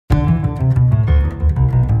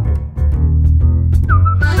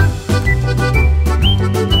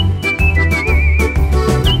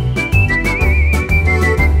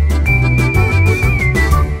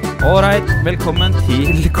Velkommen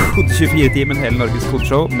til Kode 24-timen, hele Norges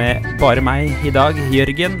kodeshow, med bare meg i dag,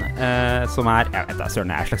 Jørgen, som jeg er en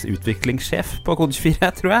slags utviklingssjef på Kode 24,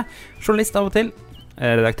 tror jeg. Journalist av og til.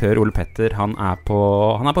 Redaktør Ole Petter, han er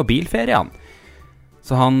på bilferie, han.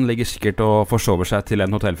 Så han ligger sikkert og forsover seg til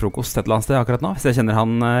en hotellfrokost et eller annet sted akkurat nå, hvis jeg kjenner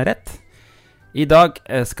han rett. I dag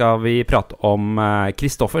skal vi prate om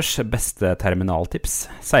Kristoffers beste terminaltips.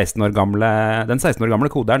 Den 16 år gamle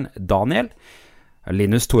koderen Daniel.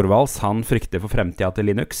 Linus Torvalds, han frykter for fremtiden til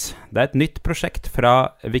Linux. Det er et nytt prosjekt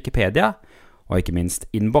fra Wikipedia, og ikke minst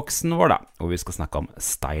inboxen vår da, hvor vi skal snakke om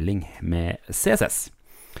styling med CSS.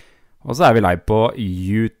 Og så er vi live på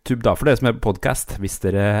YouTube da, for dere som er på podcast. Hvis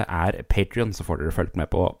dere er Patreon, så får dere følge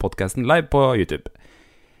med på podcasten live på YouTube.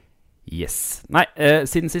 Yes. Nei,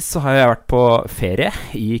 siden sist så har jeg vært på ferie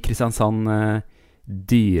i Kristiansand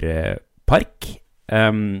Dyrepark.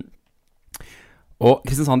 Og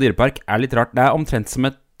Kristiansand Dyrepark er litt rart. Det er omtrent som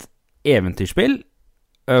et eventyrspill.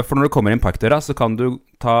 For når du kommer inn parkdøra, så kan du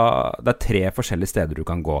det er 3 forskjellige steder du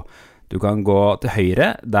kan gå. Du kan gå til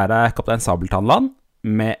høyre, der er Kaptein Sabeltannland,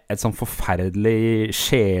 med et sånn forferdelig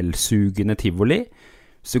sjelsugende tivoli.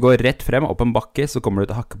 Hvis du går rett frem opp en bakke, så kommer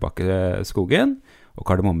du til Hakkebakkeskogen og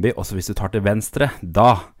Kardemommeby. Og så hvis du tar til venstre,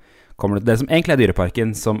 da kommer du til det som egentlig er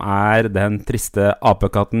Dyreparken, som er den triste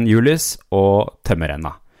apekatten Julius og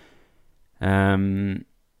tømmerrenna.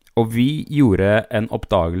 Og vi gjorde en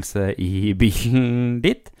oppdagelse i bilen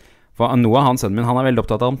dit. For Noah, sønnen min, han er veldig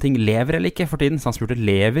opptatt av om ting lever eller ikke for tiden. Så han spurte,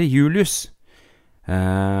 lever Julius?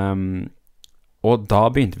 Og da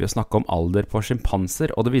begynte vi å snakke om alder på skimpanser.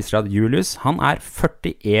 Og det viser seg at Julius, han er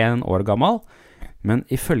 41 år gammel. Men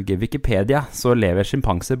ifølge Wikipedia så lever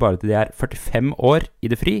skimpanser bare til de er 45 år i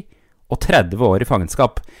det fri og 30 år i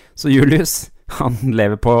fangenskap. Så Julius, han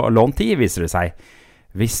lever på lånt tid, viser det seg.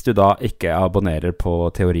 Hvis du da ikke abonnerer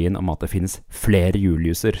på teorien om at det finnes flere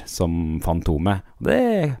Juliuser som fantome.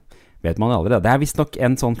 Det vet man allerede. Det er vist nok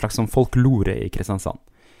en sånn slags som folklore i Kristiansand.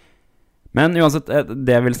 Men uansett,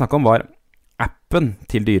 det jeg ville snakke om var appen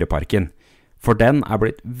til Dyreparken. For den er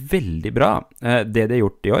blitt veldig bra. Det de har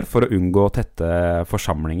gjort i år for å unngå tette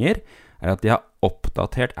forsamlinger, er at de har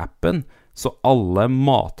oppdatert appen, så alle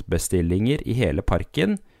matbestillinger i hele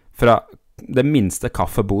parken, fra den minste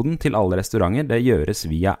kaffeboden til alle restauranter, det gjøres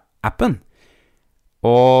via appen.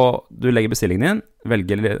 Og du legger bestillingen din,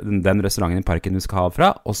 velger den restauranten i parken du skal ha fra,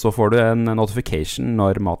 og så får du en notification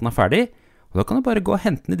når maten er ferdig, og da kan du bare gå og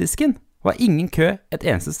hente den i disken. Det var ingen kø et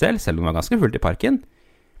eneste sted, selv om det var ganske fullt i parken.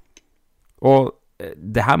 Og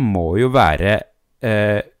det her må jo være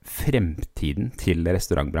fremtiden til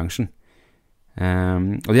restaurantbransjen.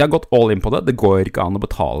 Og de har gått all in på det. Det går ikke an å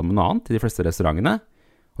betale med noe annet til de fleste restaurantene.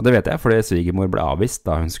 Og det vet jeg, fordi svigermor ble avvist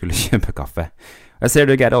da hun skulle kjøpe kaffe. Og jeg ser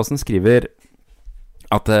du, Geir Aasen, skriver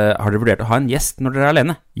at har dere vurdert å ha en gjest når dere er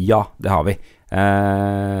alene? Ja, det har vi.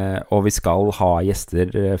 Og vi skal ha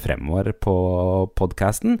gjester fremover på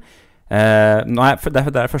podcasten. Det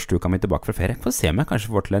er første uka mi tilbake fra ferie. Får se om jeg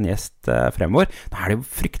kanskje får til en gjest fremover. Nå er det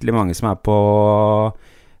jo fryktelig mange som er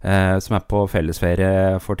på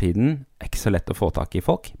fellesferie for tiden. Ikke så lett å få tak i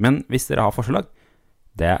folk. Men hvis dere har forslag,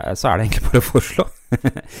 så er det egentlig bare å foreslå.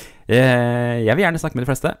 Jeg vil gjerne snakke med de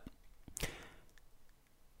fleste.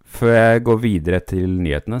 Før jeg går videre til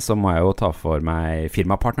nyhetene, så må jeg jo ta for meg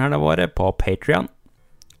firmapartnerne våre på Patreon.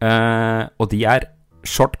 Og de er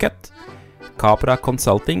Shortcut, Capra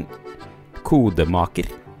Consulting,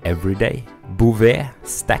 Kodemaker, Everyday, Bouvet,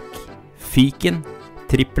 Stack, Fiken,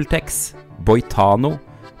 TrippelTex, Boitano,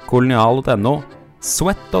 Kolonial.no,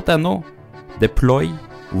 Sweat.no, Deploy,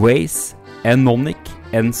 Waze, Enonic,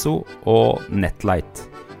 Enso og Netlight.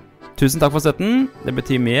 Tusen takk for støtten, det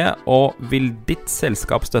betyr mye, og vil ditt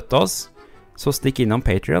selskap støtte oss, så stikk innom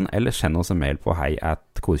Patreon eller send oss en mail på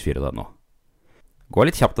hei@kode4.no. Går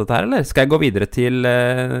litt kjapt dette her, eller? Skal jeg gå videre til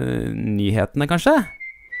nyhetene, kanskje?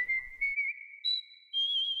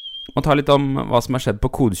 Må ta litt om hva som har skjedd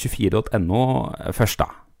på kode24.no først da.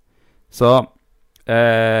 Så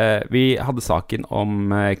vi hadde saken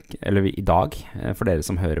i dag, for dere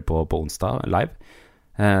som hører på onsdag live,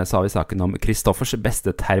 så har vi saken om Kristoffers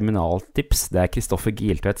beste terminaltips. Det er Kristoffer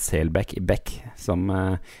Giltvedt Selbekk i Beck som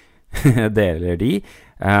deler de.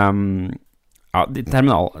 Det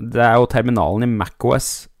er jo terminalen i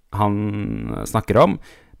macOS han snakker om,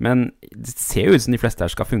 men det ser jo ut som de fleste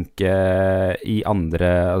her skal funke i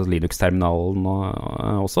andre, Linux-terminalen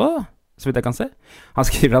også, så vidt jeg kan se. Han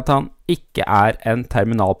skriver at han ikke er en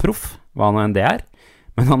terminalproff, hva nå enn det er,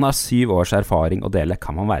 men han har 7 års erfaring å dele.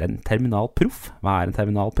 Kan man være en terminalproff? Hva er en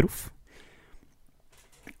terminalproff?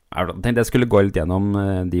 Jeg tenkte jeg skulle gå litt gjennom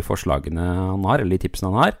de forslagene han har, eller de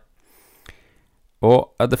tipsene han har.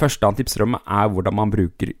 Og det første han tipser om er hvordan man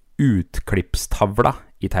bruker utklippstavla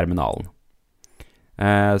i terminalen.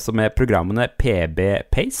 Så med programmene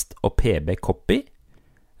pb-paste og pb-copy,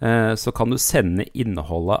 så kan du sende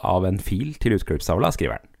innholdet av en fil til utklippstavla,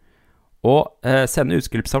 skriver den. Og sende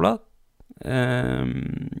utklippstavla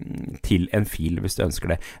til en fil hvis du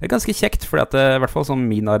ønsker det. Det ganske kjekt, for at, i hvert fall sånn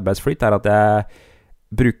min arbeidsflyt at jeg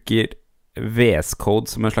bruker VS Code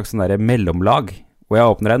som en slags sånn der mellomlag, hvor jeg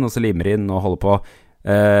åpner den og så limer inn og holder på.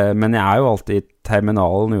 Men jeg jo alltid i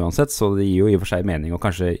terminalen uansett, så det gir jo i og for seg mening å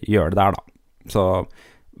kanskje gjøre det der da. Så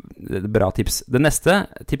det bra tips. Det neste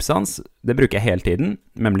tipset hans, det bruker jeg hele tiden,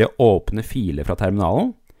 nemlig å åpne filer fra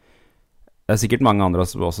terminalen. Det sikkert mange andre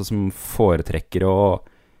også som foretrekker å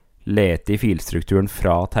lete i filstrukturen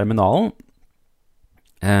fra terminalen.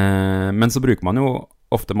 Men så bruker man jo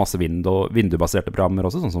ofte masse vindu-baserte programmer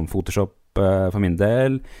også, sånn som Photoshop for min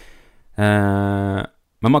del.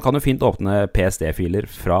 Men man kan jo fint åpne PSD-filer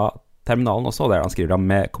fra terminalen også, og det han skriver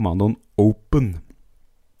med kommandoen open.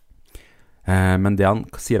 Men det han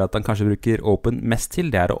sier at han kanskje bruker open mest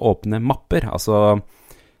til, det å åpne mapper. Altså,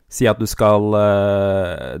 si at du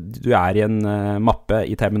i en mappe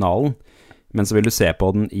i terminalen, men så vil du se på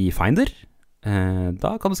den i Finder.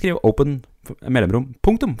 Da kan du skrive open mellomrom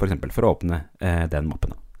punktum, for eksempel, for å åpne den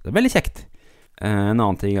mappen. Det veldig kjekt. En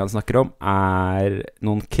annen ting han snakker om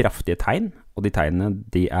noen kraftige tegn, og de tegnene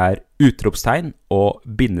de utropstegn og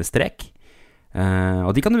bindestrek.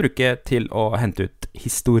 Og de kan du bruke til å hente ut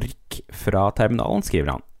historikk fra terminalen,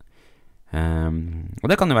 skriver han. Og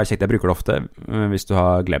det kan jo være kjekt, jeg bruker det ofte hvis du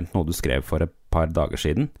har glemt noe du skrev for et par dager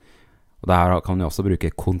siden. Og der kan du også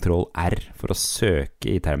bruke Ctrl-R for å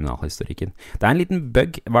søke i terminalhistorikken. Det en liten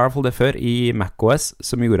bug, i hvert fall det før, i macOS,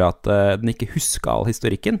 som gjorde at den ikke husket all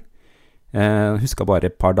historikken. Den husket bare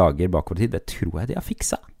et par dager bakover tid. Det tror jeg de har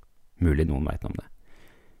fikset. Mulig noen vet om det.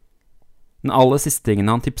 Den aller siste tingen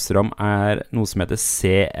han tipser om noe som heter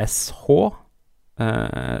CSH,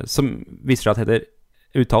 som viser at det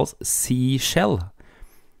uttales Seashell.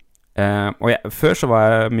 Og før så var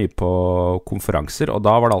jeg mye på konferanser, og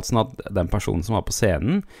da var det altså sånn at den personen som var på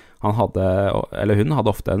scenen, hun hadde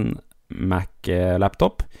ofte en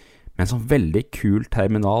Mac-laptop med en sånn veldig kul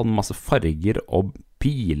terminal med masse farger og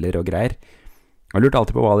piler og greier. Jeg lurte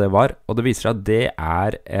alltid på hva det var, og det viser seg at det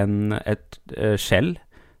et shell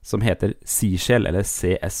som heter Seashell, eller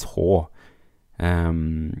CSH.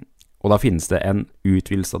 Og da finnes det en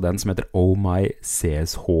utvidelse av den som heter Oh My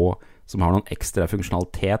CSH, som har noen ekstra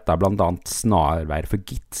funksjonalitet, blant annet snarveier for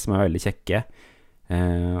Git, som veldig kjekke,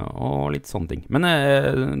 og litt sånne ting. Men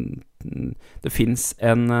det finnes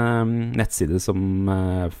en nettside som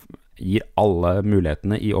gir alle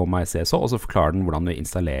mulighetene i Oh My CSH, og så forklarer den hvordan du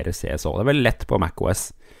installerer CSH. Det veldig lett på macOS.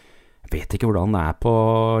 Jeg vet ikke hvordan det på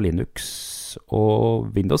Linux og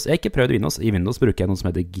Windows. Jeg har ikke prøvd Windows. I Windows bruker jeg noe som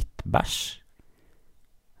heter Git Bash.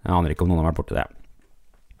 Jeg aner ikke om noen har vært borte det.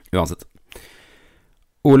 Uansett.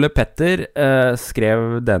 Ole Petter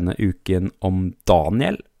skrev denne uken om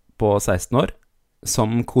Daniel på 16 år,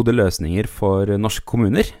 som koder løsninger for norske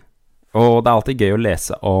kommuner. Og det alltid gøy å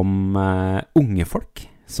lese om unge folk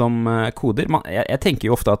som koder. Jeg tenker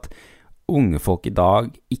jo ofte at unge folk i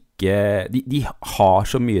dag de har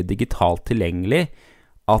så mye digitalt tilgjengelig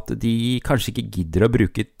at de kanskje ikke gidder å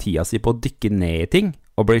bruke tida si på å dykke ned i ting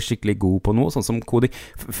og bli skikkelig god på noe, sånn som koding.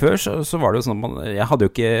 Før så var det jo sånn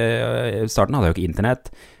at i starten hadde jeg jo ikke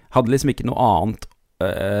internett, hadde liksom ikke noe annet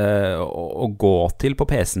å gå til på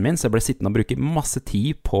PC-en min, så jeg ble sittende og bruke masse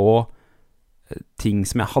tid på ting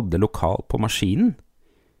som jeg hadde lokalt på maskinen.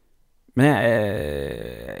 Men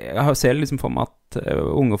jeg ser liksom for meg at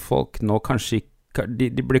unge folk nå kanskje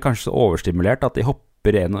de blir kanskje så overstimulert at de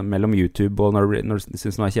hopper mellom YouTube og når de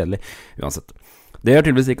synes noe kjedelig. Uansett. Det gjør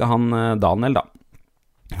tydeligvis ikke han Daniel da.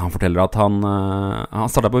 Han forteller at han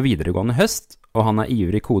startet på videregående høst, og han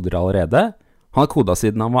ivrig koder allerede. Han har kodet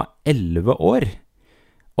siden han var 11 år,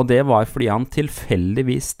 og det var fordi han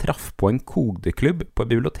tilfeldigvis traff på en kodeklubb på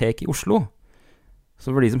et bibliotek i Oslo.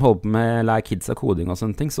 Så for de som holder på med lære kids av koding og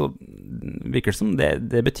sånne ting, så virker det som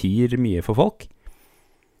det betyr mye for folk.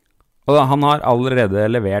 Og han har allerede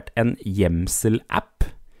levert en gjemsel-app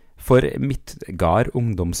for Midtgard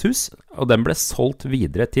ungdomshus, og den ble solgt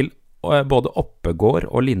videre til både Oppegård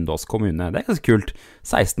og Lindås kommune. Det ganske kult.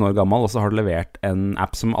 16 år gammel, og så har du levert en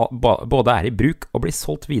app som både i bruk og blir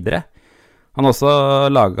solgt videre. Han har også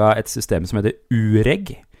laget et system som heter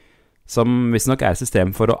UREG, som visstnok et system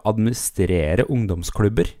for å administrere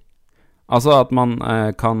ungdomsklubber. Altså at man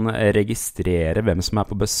kan registrere hvem som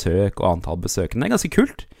på besøk og antall besøkende. Det ganske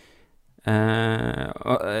kult. Jeg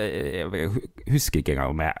husker ikke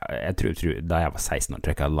engang om jeg tror da jeg var 16 år tror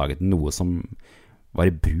jeg ikke hadde laget noe som var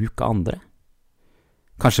i bruk av andre.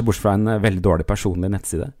 Kanskje bortsett fra en veldig dårlig personlig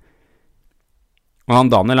nettside. Og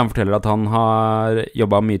han Daniel, han forteller at han har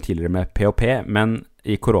jobbet mye tidligere med PHP, men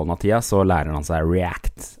i koronatida så lærer han seg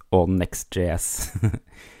React og Next.js,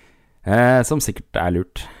 som sikkert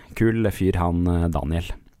lurt. Kul fyr han Daniel.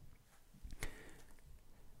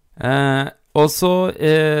 Og så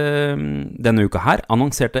denne uka her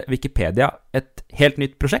annonserte Wikipedia et helt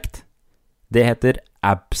nytt prosjekt. Det heter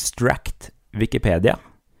Abstract Wikipedia.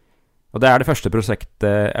 Og det det første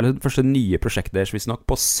prosjektet, eller det første nye prosjektet deres visstnok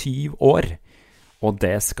på 7 år. Og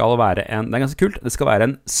det skal være det ganske kult, det skal være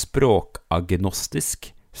en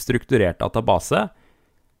språkagnostisk strukturert database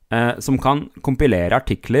som kan kompilere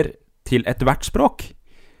artikler til et hvert språk.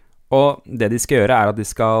 Og det de skal gjøre at de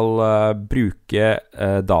skal bruke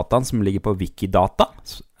dataen som ligger på Wikidata.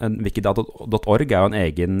 Wikidata.org jo en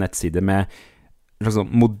egen nettside med en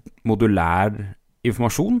slags modulær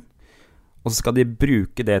informasjon. Og så skal de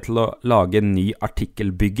bruke det til å lage en ny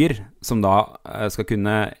artikkelbygger, som da skal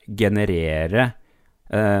kunne generere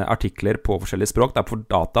artikler på forskjellige språk. For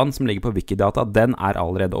dataen som ligger på Wikidata, den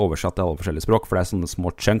allerede oversatt til alle forskjellige språk, for det sånne små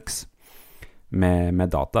chunks med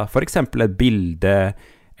data. For eksempel et bilde,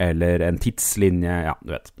 eller en tidslinje, ja,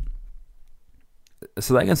 du vet.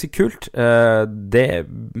 Så det ganske kult. Det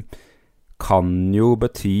kan jo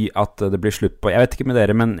bety at det blir slutt på, jeg vet ikke med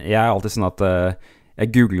dere, men jeg alltid sånn at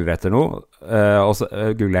jeg googler etter noe, og så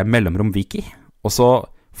googler jeg mellomrom wiki, og så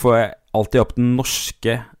får jeg alltid opp den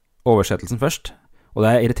norske oversettelsen først, og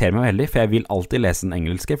det irriterer meg veldig, for jeg vil alltid lese den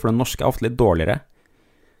engelske, for den norske ofte litt dårligere.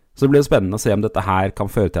 Så det blir jo spennende å se om dette her kan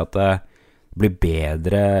føre til at det blir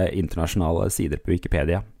bedre internasjonale sider på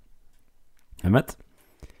Wikipedia. Hvem vet?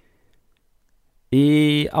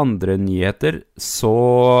 I andre nyheter så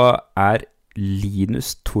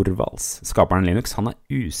Linus Torvalds, skaperen Linux, han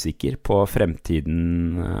usikker på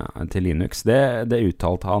fremtiden til Linux. Det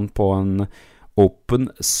uttalte han på en Open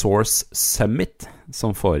Source Summit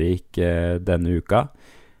som foregikk denne uka.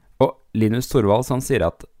 Og Linus Torvalds, han sier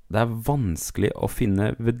at det vanskelig å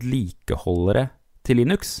finne vedlikeholdere til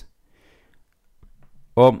Linux.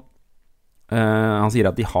 Og han sier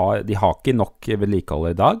at de har ikke nok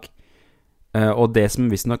vedlikeholdere i dag. Og det som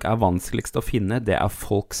visstnok vanskeligst å finne, det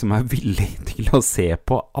folk som villige til å se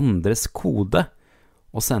på andres kode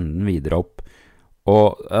og sende den videre opp.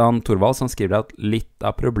 Og Torvalds han skriver at litt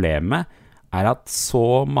av problemet at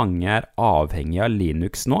så mange avhengige av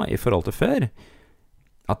Linux nå i forhold til før,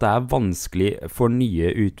 at det vanskelig for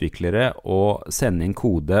nye utviklere å sende inn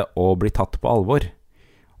kode og bli tatt på alvor.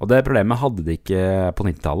 Og det problemet hadde de ikke på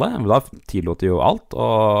 90-tallet, men da tillot de jo alt,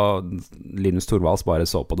 og Linus Torvalds bare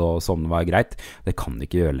så på det og som det var greit. Det kan de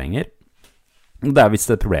ikke gjøre lenger. Det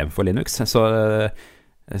visst et problem for Linux, så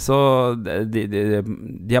de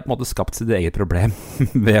har på en måte skapt sitt eget problem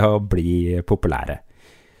ved å bli populære.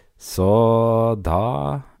 Så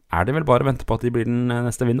da det vel bare å vente på at de blir den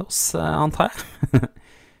neste Windows, antar jeg.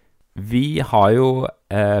 Vi har jo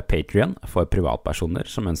Patreon for privatpersoner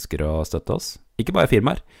som ønsker å støtte oss. Ikke bare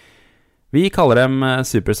firmaer. Vi kaller dem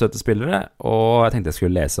superstøttespillere, og jeg tenkte jeg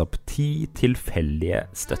skulle lese opp 10 tilfeldige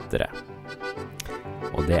støttere.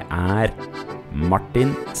 Og det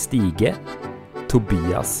Martin Stige,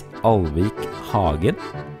 Tobias Alvik Hagen,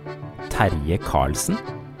 Terje Karlsen,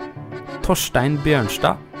 Torstein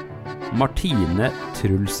Bjørnstad, Martine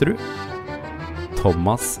Trulsrud,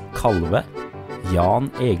 Thomas Kalve, Jan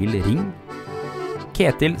Egil Ring,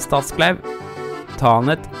 Ketil Stadskleiv,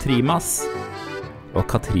 Tanet Trimas og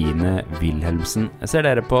Katrine Wilhelmsen. Jeg ser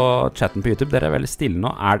dere på chatten på YouTube, dere veldig stille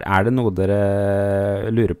nå. Det noe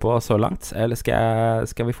dere lurer på så langt? Eller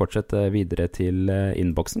skal vi fortsette videre til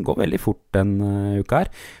innboksen? Går veldig fort den uka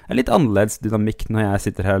her. Det litt annerledes dynamikk når jeg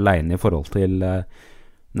sitter her alene i forhold til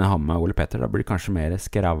når jeg har med Ole Petter. Da blir det kanskje mer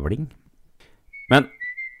skravling. Men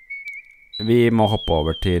vi må hoppe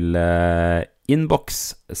over til innboks,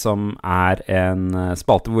 som en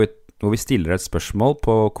spalte hvor vi stiller et spørsmål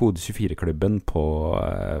på Kode24-klubben på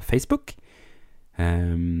Facebook.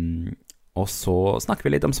 Og så snakker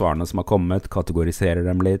vi litt om svarene som har kommet, kategoriserer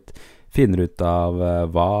dem litt, finner ut av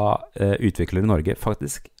hva utviklere i Norge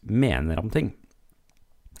faktisk mener om ting.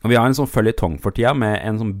 Og vi har en sånn føljetong for tida med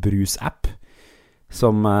en sånn brus-app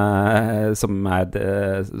som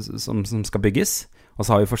skal bygges, og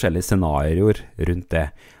så har vi forskjellige scenarioer rundt det.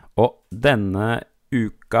 Og denne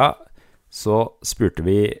uka så spurte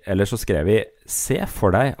vi, eller så skrev vi: se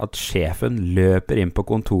for deg at sjefen løper inn på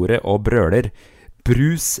kontoret og brøler: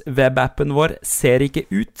 brus-webappen vår ser ikke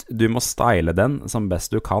ut, du må style den som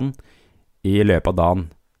best du kan i løpet av dagen.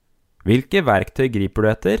 Hvilke verktøy griper du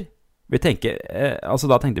etter? Da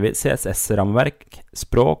tenkte vi CSS-rammeverk,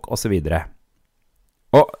 språk og så videre.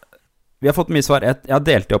 Og vi har fått mye svar. Jeg har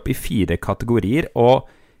delt det opp i 4 kategorier, og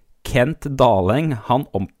Kent Daleng, han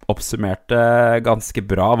oppsummerte ganske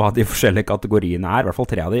bra hva de forskjellige kategoriene I hvert fall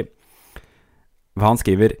 3 av de. Hva han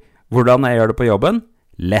skriver, hvordan jeg gjør det på jobben?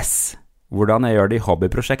 Less. Hvordan jeg gjør det I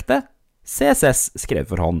hobbyprosjektet? CSS skrevet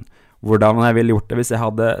for hånd. Hvordan jeg ville gjort det hvis jeg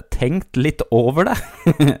hadde tenkt litt over det?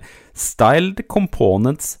 Styled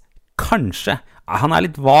components, kanskje. Han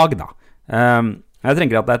litt vag da. Jeg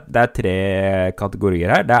tenker at det 3 kategorier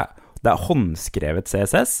her. Det håndskrevet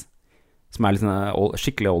CSS, som litt sånn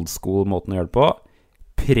skikkelig old school måten å gjøre det på.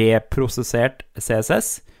 Preprosessert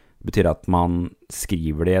CSS betyr at man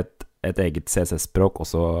skriver det I et eget CSS-språk, og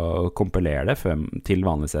så kompilerer det til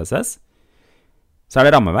vanlig CSS. Så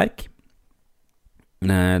det rammeverk.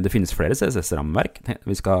 Det finnes flere CSS-rammeverk,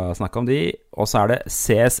 vi skal snakke om de, og så det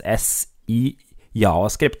CSS I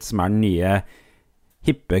JavaScript, som den nye,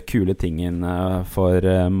 hippe, kule tingen for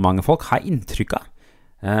mange folk, har inntrykk av.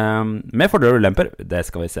 Med fordeler og ulemper, det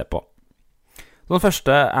skal vi se på. Så den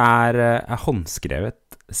første håndskrevet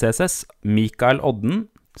CSS. Mikael Odden,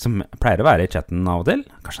 som pleier å være I chatten av og til,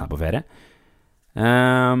 kanskje han på ferie.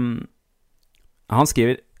 Han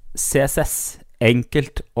skriver CSS,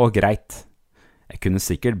 enkelt og greit. Jeg kunne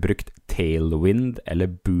sikkert brukt Tailwind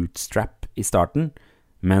eller Bootstrap I starten,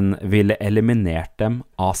 men ville eliminert dem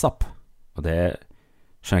ASAP. Og det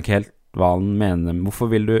skjønner jeg ikke helt hva han mener.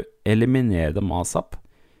 Hvorfor vil du eliminere dem ASAP?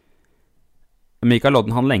 Mikael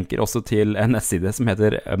Odden, han lenker også til en nettside som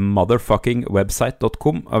heter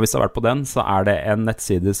motherfuckingwebsite.com, og hvis du har vært på den, så det en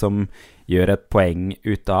nettside som gjør et poeng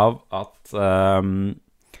ut av at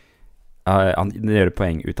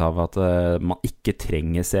man ikke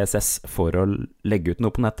trenger CSS for å legge ut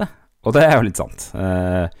noe på nettet. Og det jo litt sant.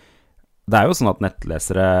 Det jo sånn at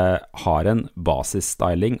nettlesere har en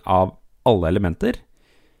basisstyling av alle elementer,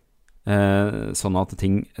 sånn at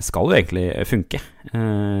ting skal jo egentlig funke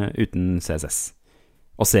uten CSS.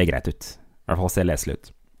 Og se greit ut. I hvert fall se leselig ut.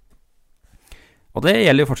 Og det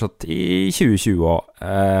gjelder jo fortsatt I 2020 også,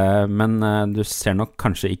 men du ser nok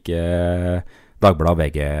kanskje ikke Dagbladet,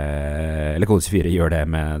 VG eller Kode24 gjør det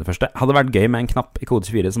med det første. Hadde vært gøy med en knapp I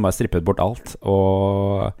Kode24 som bare strippet bort alt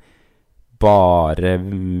og bare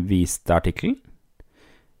viste artikkelen.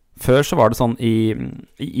 Før så var det sånn I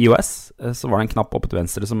iOS så var det en knapp oppe til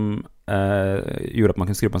venstre som gjorde at man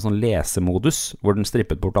kunne skru på en sånn lesemodus hvor den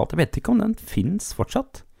strippet bort alt. Jeg vet ikke om den finnes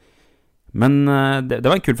fortsatt. Men det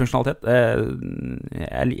var en kul funksjonalitet.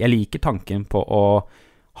 Jeg liker tanken på å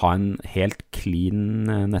ha en helt clean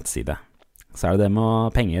nettside. Så det det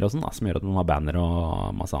med penger og sånn da, som gjør at man har banner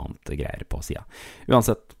og masse annet greier på siden.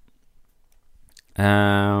 Uansett,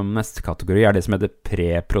 neste kategori det som heter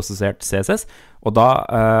preprosessert CSS, og da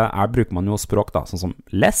bruker man jo språk da, sånn som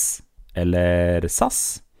less, eller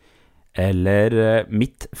SAS, eller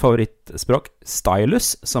mitt favorittspråk,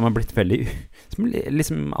 stylus, som har blitt veldig, som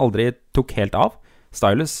liksom aldri tok helt av.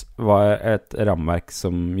 Stylus var et rammeverk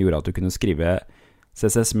som gjorde at du kunne skrive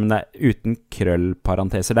CSS, men det uten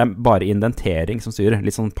krøllparenteser. Det bare indentering som styrer,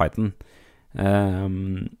 litt sånn Python,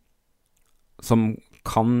 som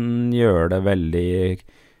kan gjøre det veldig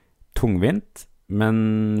tungvint, men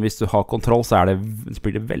hvis du har kontroll, så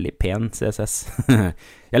blir det veldig pen CSS.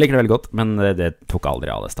 Jeg liker det veldig godt, men det tok aldri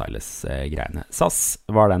alle stylus-greiene. SAS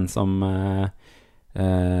var den som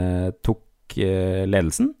tok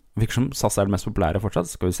ledelsen. Virker som SAS det mest populære fortsatt.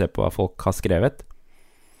 Skal vi se på hva folk har skrevet.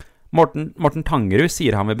 Morten Tangerud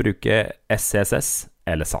sier han vil bruke SCSS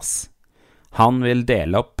eller SAS. Han vil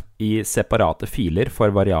dele opp I separate filer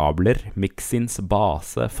for variabler, mixins,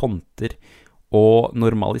 base, fonter og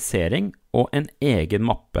normalisering, og en egen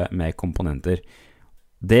mappe med komponenter.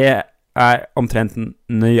 Det omtrent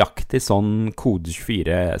nøyaktig sånn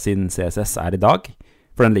Kode24 sin CSS I dag,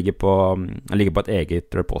 for den ligger på et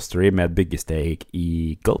eget repository med et byggesteg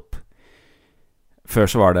I Gulp. Før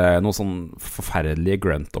så var det noe sånn forferdelige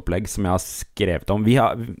grunt-opplegg som jeg har skrevet om. Vi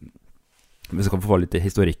skal få litt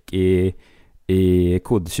historikk I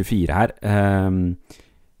Kode24 her.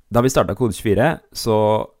 Da vi startet Kode24, så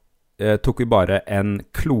tok vi bare en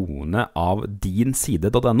klone av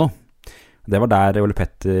dinside.no. Det var der Ole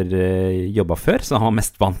Petter jobbet før, så han var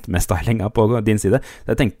mest vant med stylinga på din side.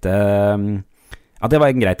 Så jeg tenkte at det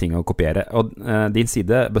var en grei ting å kopiere. Og din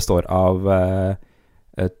side består av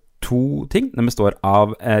 2 ting. Den består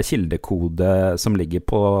av kildekode som ligger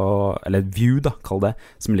på, eller view da, kall det,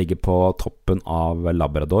 som ligger på toppen av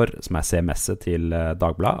Labrador, som CMS-et til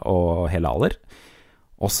Dagbladet og hele Aller.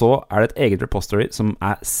 Og så det et eget repository som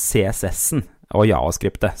CSS-en og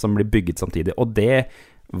JavaScriptet som blir bygget samtidig. Og det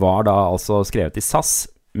var da altså skrevet I SAS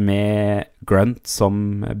med grunt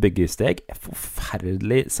som byggesteg.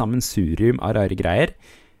 Forferdelig sammensurium av rare greier.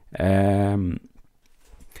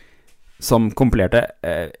 som kompilerte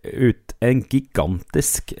ut en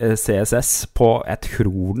gigantisk CSS på, jeg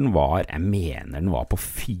tror jeg mener den var på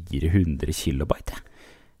 400 kilobyte,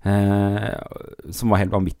 som var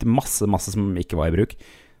helt vanvittig, masse som ikke var i bruk.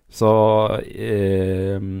 Så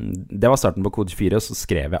det var starten på kode 24, så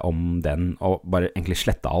skrev jeg om den, og bare egentlig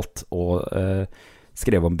slettet alt, og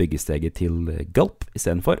skrev om byggesteget til Gulp I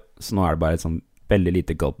stedet for. Så nå det bare et sånn veldig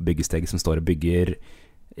lite Gulp byggesteg som står og bygger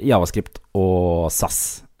JavaScript og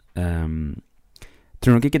SAS.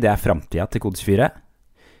 Tror nok ikke det fremtiden til kode 24.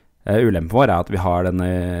 Ulempen vår at vi har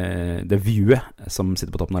det viewet som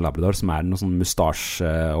sitter på toppen av Labrador, som noe sånn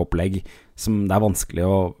mustasjeopplegg som det vanskelig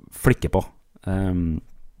å flikke på.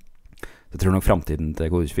 Jeg tror nok fremtiden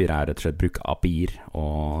til kode 24 rett og slett bruke API-er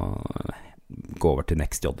og gå over til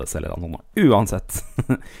Next.js eller noe. Uansett.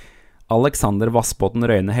 Alexander Vassbåten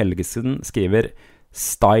Røyne Helgesen skriver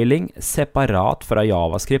 «Styling separat fra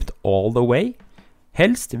JavaScript all the way,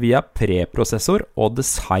 helst via preprosessor og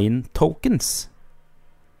design tokens».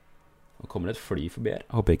 Nå kommer et fly forbi her.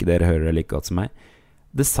 Håper ikke dere hører det like godt som meg.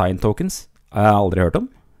 Design tokens har jeg aldri hørt om.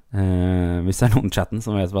 Hvis det noen i chatten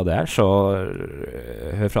som vet hva det så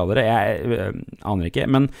hør fra dere. Jeg aner ikke,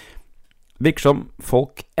 men virker som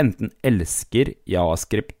folk enten elsker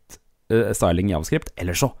JavaScript, styling JavaScript,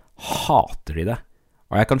 eller så hater de det.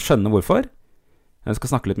 Og jeg kan skjønne hvorfor. Jeg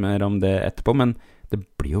skal snakke litt mer om det etterpå, men det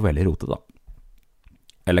blir jo veldig rotet da.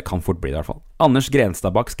 Eller kan fort bli det I hvert fall. Anders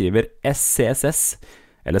Grenstadbakk skriver SCSS,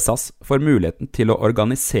 eller SAS, får muligheten til å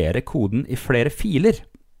organisere koden I flere filer.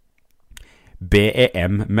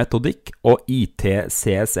 BEM-metodikk og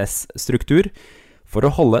IT-CSS-struktur for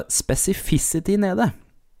å holde specificity nede.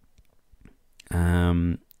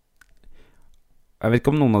 Jeg vet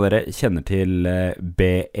ikke om noen av dere kjenner til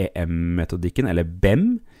BEM-metodikken, eller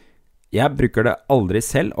BEM. Jeg bruker det aldri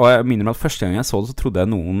selv, og jeg minner meg at første gang jeg så det, så trodde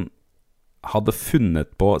jeg noen hadde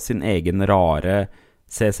funnet på sin egen rare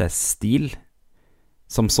CSS-stil,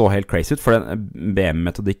 som så helt crazy ut, for den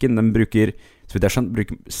BEM-metodikken, den bruker, så vidt jeg skjønner,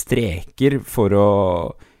 bruker streker for å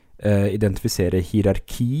identifisere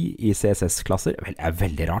hierarki I CSS-klasser. Det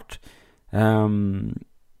veldig rart.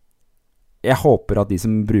 Jeg håper at de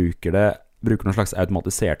som bruker det, bruker noen slags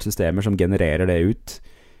automatiserte systemer som genererer det ut,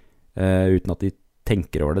 uten at de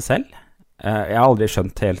tenker over det selv. Jeg har aldri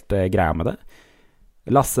skjønt helt greia med det.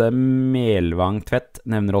 Lasse Melvang Tvedt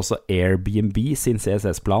nevner også Airbnb sin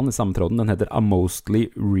CSS-plan I samme tråden. Den heter A Mostly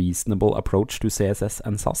Reasonable Approach to CSS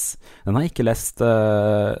and SAS. Den har jeg ikke lest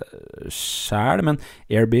selv, men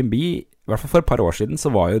Airbnb, I hvert fall for et par år siden, så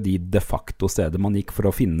var jo de de facto stedet man gikk for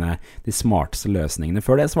å finne de smarteste løsningene.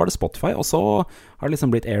 Før det så var det Spotify, og så har det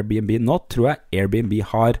liksom blitt Airbnb. Nå tror jeg Airbnb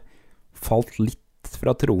har falt litt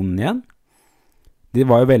fra tronen igjen. De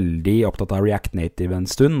var jo veldig opptatt av React Native en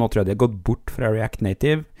stund. Nå tror jeg de har gått bort fra React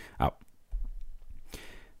Native. Ja.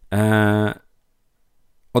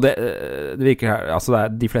 Og det virker her, altså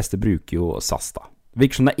de fleste bruker jo SAS da. Det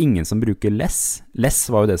virker som det ingen som bruker Less. Less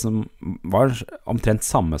var jo det som var omtrent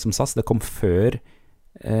samme som SAS. Det kom før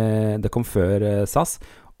SAS.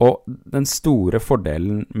 Og den store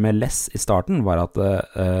fordelen med Less I starten var at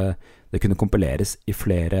det kunne kompileres I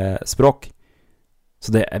flere språk. Så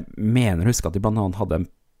det, jeg mener å huske at de blant annet hadde en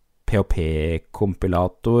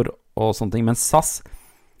PHP-kompilator og sånne ting, men SAS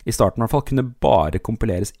I starten I hvert fall kunne bare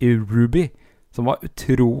kompileres I Ruby, som var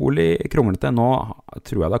utrolig kronglete. Nå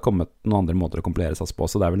tror jeg det har kommet noen andre måter å kompilere SAS på,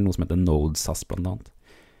 så det vel noe som heter Node SAS blant annet.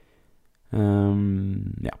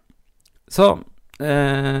 Ja. Så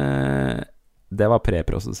det var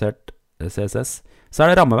preprosessert CSS. Så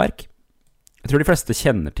det rammeverk. Jeg tror de fleste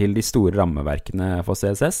kjenner til de store rammeverkene for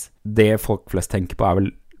CSS. Det folk flest tenker på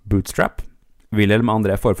vel Bootstrap. Wilhelm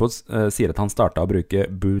André Forfot sier at han startet å bruke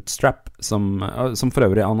Bootstrap, som for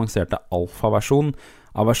øvrig annonserte alfa-versjon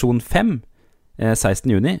av versjon 5,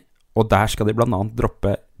 16. juni, og der skal de blant annet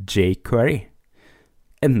droppe jQuery.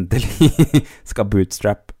 Endelig skal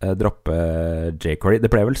Bootstrap droppe jQuery.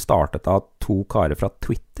 Det ble vel startet av 2 karer fra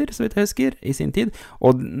Twitter, så vidt jeg husker, I sin tid.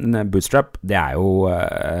 Og Bootstrap, det jo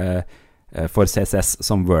for CSS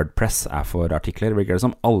som WordPress for artikler, virker det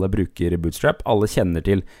som alle bruker Bootstrap. Alle kjenner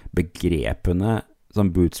til begrepene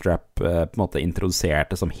som Bootstrap på en måte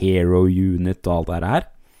introduserte, som Hero Unit og alt det her.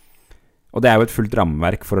 Og det jo et fullt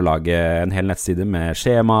rammeverk for å lage en hel nettside med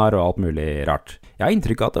skjemaer og alt mulig rart. Jeg har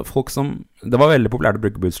inntrykk av at folk som, det var veldig populært å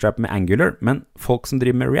bruke Bootstrap med Angular, men folk som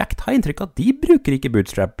driver med React har inntrykk av at de bruker ikke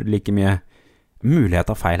Bootstrap like mye. Mulighet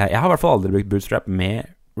av feil her. Jeg har I hvert fall aldri brukt Bootstrap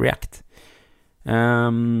med React.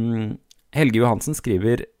 Helge Johansen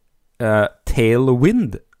skriver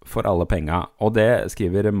Tailwind for alle penga, og det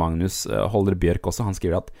skriver Magnus Holder Bjørk også. Han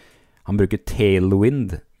skriver at Han bruker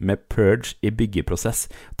Tailwind med Purge i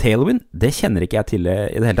byggeprosess. Tailwind, det kjenner ikke jeg til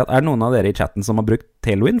i det hele tatt. Er det noen av dere i chatten som har brukt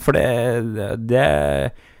Tailwind? For det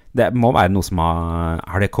må være noe som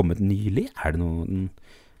har det kommet nylig? Er det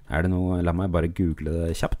noe, la meg bare google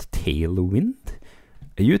det kjapt. Tailwind?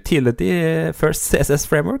 Utility First CSS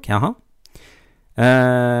Framework, jaha.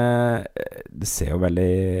 Det ser jo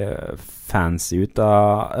veldig fancy ut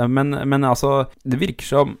da, men altså, det virker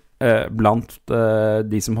som blant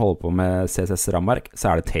de som holder på med CSS-rammeverk,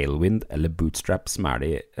 så det Tailwind eller Bootstrap som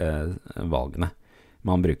de valgene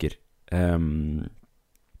man bruker.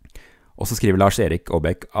 Og så skriver Lars Erik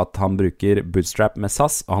Aabek at han bruker Bootstrap med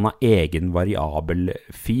SAS, og han har egen variabel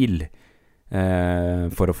fil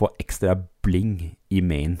for å få ekstra bling i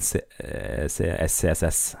main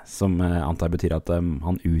CSS, som antar betyr at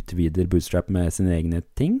han utvider Bootstrap med sine egne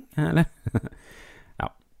ting, eller?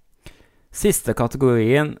 Ja. Siste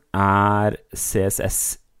kategorien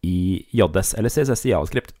CSS i JS, eller CSS i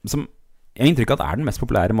JavaScript, som jeg har inntrykk av at den mest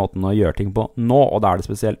populære måten å gjøre ting på nå, og da det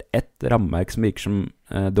spesielt et rammeverk som virker som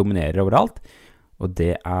dominerer overalt, og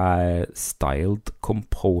det Styled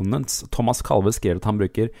Components. Thomas Kalve skrev at han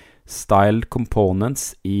bruker Styled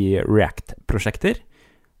Components i React-prosjekter,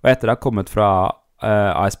 og etter å ha kommet fra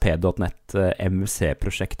ASP.NET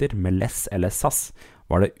MVC-prosjekter med less eller SAS,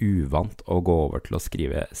 var det uvant å gå over til å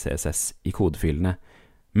skrive CSS i kodefilene.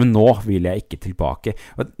 Men nå vil jeg ikke tilbake.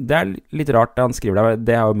 Og det litt rart det han skriver der,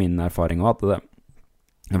 det jo min erfaring også, at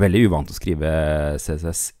det veldig uvant å skrive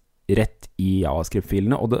CSS rett i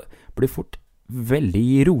JavaScript-filene, og det blir fort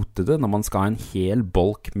veldig rotete når man skal ha en hel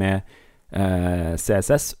bolk med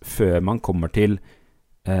CSS før man kommer til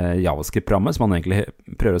JavaScript-programmet som man egentlig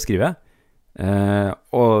prøver å skrive.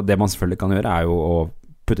 Og det man selvfølgelig kan gjøre jo å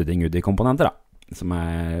putte ting ut i komponenter da, som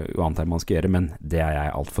jo antar man skal gjøre, men det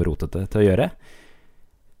jeg alt for rotete til å gjøre.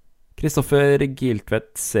 Kristoffer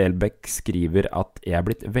Giltvedt Selbekk skriver at jeg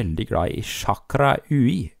blitt veldig glad i Chakra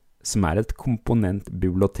UI, som et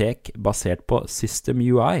komponentbibliotek basert på System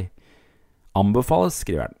UI. Anbefales,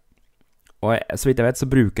 skriver han. Og så vidt jeg vet så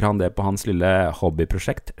bruker han det på hans lille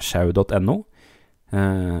hobbyprosjekt, show.no.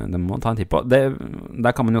 Det må man ta en titt på.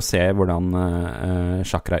 Der kan man jo se hvordan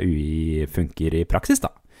Chakra UI funker i praksis da.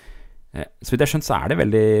 Så vidt jeg skjønt så det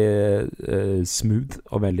veldig smooth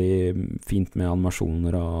og veldig fint med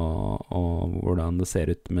animasjoner og hvordan det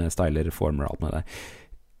ser ut med styler, former og alt med det.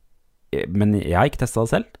 Men jeg har ikke testet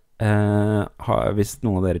det selv. Hvis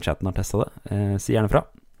noen av dere i chatten har testet det, si gjerne fra.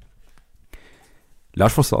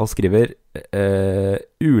 Lars Fossal skriver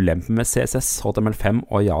ulempen med CSS, HTML5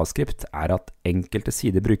 og JavaScript at enkelte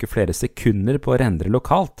sider bruker flere sekunder på å rendre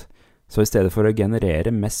lokalt, så i stedet for å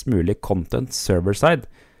generere mest mulig content server-side,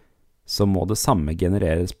 så må det samme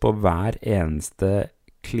genereres på hver eneste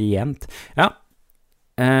klient. Ja,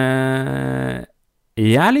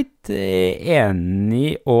 jeg litt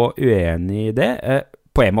enig og uenig i det.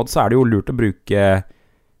 På en måte så det jo lurt å bruke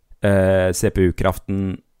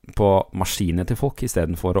CPU-kraften på maskinene til folk i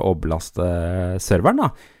stedet for å overbelaste serveren da.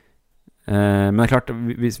 Men det klart,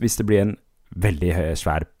 hvis det blir en veldig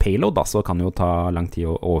svær payload da, så kan det jo ta lang tid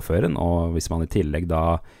å overføre den, og hvis man i tillegg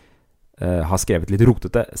da har skrevet litt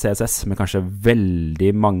rotete CSS med kanskje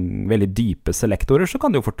veldig dype selektorer, så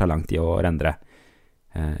kan det jo fort ta lang tid å rendre.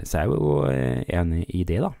 Så jeg jo enig i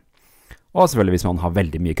det da. Og selvfølgelig hvis man har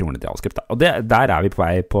veldig mye kroner til JavaScript da. Og der vi på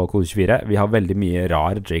vei på kode 24. Vi har veldig mye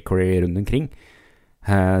rar jQuery rundt omkring,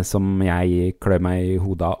 som jeg klør meg i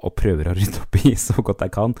hodet og prøver å rydde opp i så godt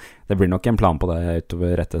jeg kan. Det blir nok en plan på det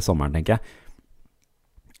utover etter sommeren, tenker jeg.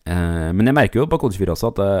 Men jeg merker jo på kode 24 også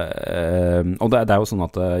at og det jo sånn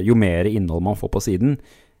at jo mer innhold man får på siden,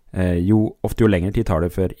 jo lengre tid tar det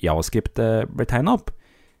før JavaScript blir tegnet opp,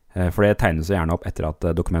 for det tegnes så gjerne opp etter at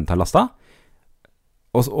dokumentet lastet,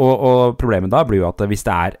 og problemet da blir jo at hvis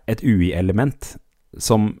det et UI-element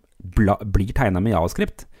som blir tegnet med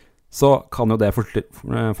JavaScript, så kan jo det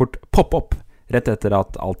fort poppe opp rett etter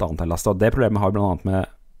at alt annet lastet, og det problemet har vi blant annet med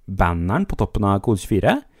banneren på toppen av kode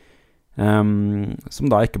 24, som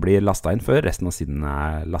da ikke blir lastet inn før resten av siden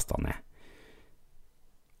lastet ned,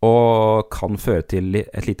 og kan føre til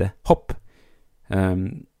et lite hopp.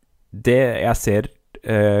 Det jeg ser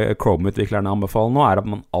Chrome-utviklerne anbefaler nå at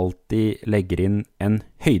man alltid legger inn en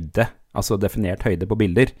høyde, altså definert høyde på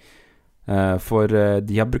bilder, for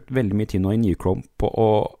de har brukt veldig mye tid nå i nye Chrome på å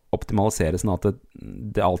optimalisere sånn at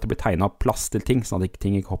det alltid blir tegnet plass til ting, sånn at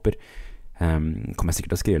ting ikke hopper. Kommer jeg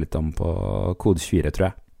sikkert til å skrive litt om på kode 24, tror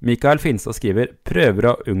jeg. Mikael Finstad skriver, prøver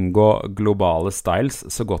å unngå globale styles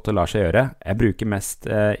så godt det lar seg gjøre. Jeg bruker mest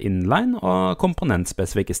inline og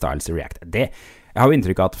komponentspesifikke styles i React. Jeg har jo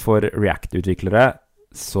inntrykk av at for React-utviklere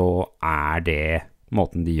så det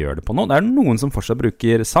måten de gjør det på nå. Det noen som fortsatt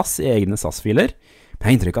bruker SAS i egne SAS-filer, men jeg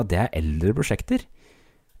har inntrykk av at det eldre prosjekter.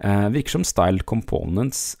 Virker som Styled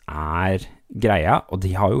Components greia, og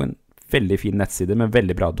de har jo en veldig fin nettside med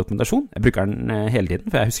veldig bra dokumentasjon. Jeg bruker den hele tiden,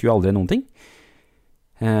 for jeg husker jo aldri noen ting.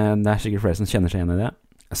 Det sikkert flere som kjenner seg igjen i det.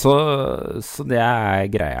 Så det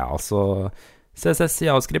greia, altså CSS i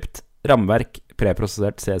JavaScript, rammeverk,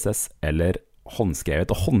 preprosessert CSS eller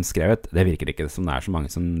håndskrevet. Og håndskrevet, det virker ikke som det så mange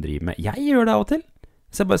som driver med. Jeg gjør det av og til.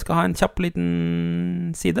 Hvis jeg bare skal ha en kjapp liten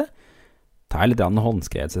side, tar jeg litt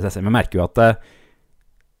håndskrevet CSS. Men jeg merker jo at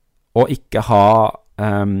å ikke ha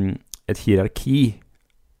et hierarki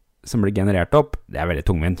som blir generert opp, det veldig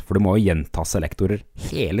tungvint, for du må jo gjenta selektorer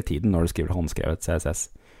hele tiden når du skriver håndskrevet CSS.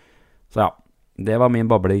 Så ja, det var min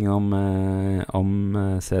babling om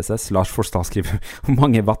CSS. Lars Forstad skriver hvor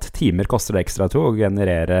mange watt-timer koster det ekstra å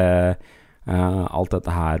generere alt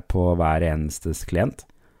dette her på hver eneste klient.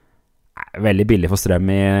 Veldig billig for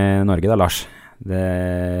strøm i Norge da, Lars.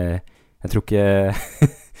 Jeg tror ikke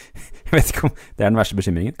jeg vet ikke om det den verste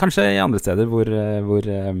bekymringen. Kanskje i andre steder hvor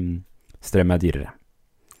strøm dyrere.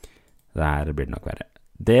 Der blir det nok verre.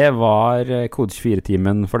 Det var Kode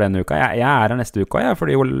 24-timen for denne uka. Jeg her neste uka,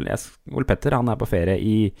 fordi Ole Petter han på ferie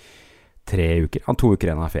i 3 uker. Han 2 uker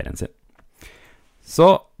igjen av ferien sin. Så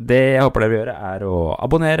det jeg håper dere vil gjøre å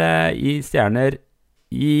abonnere, i stjerner,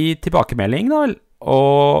 i tilbakemelding da vel,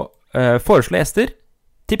 og foreslå gjester.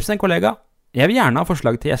 Tips en kollega. Jeg vil gjerne ha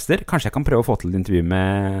forslag til gjester. Kanskje jeg kan prøve å få til et intervju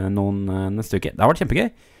med noen neste uke. Det har vært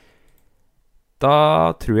kjempegøy.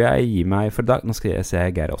 Da tror jeg gir meg for i dag. Nå skal jeg se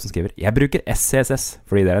Geir som skriver. Jeg bruker SCSS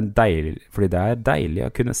fordi det deilig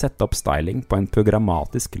å kunne sette opp styling på en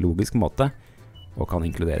programmatisk, logisk måte, og kan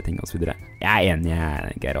inkludere ting og så videre. Jeg enig,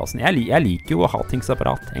 Geir Aasen. Jeg liker jo å ha ting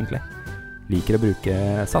separat, egentlig. Liker å bruke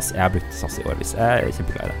SAS. Jeg har brukt SAS i årvis. Jeg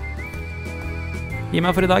kjempeglad i det. Gi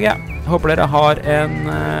meg for i dag, Jeg håper dere har en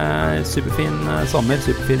superfin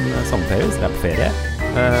sommerferie hvis dere på ferie.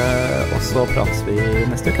 Og så prates vi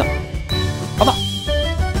neste uke da.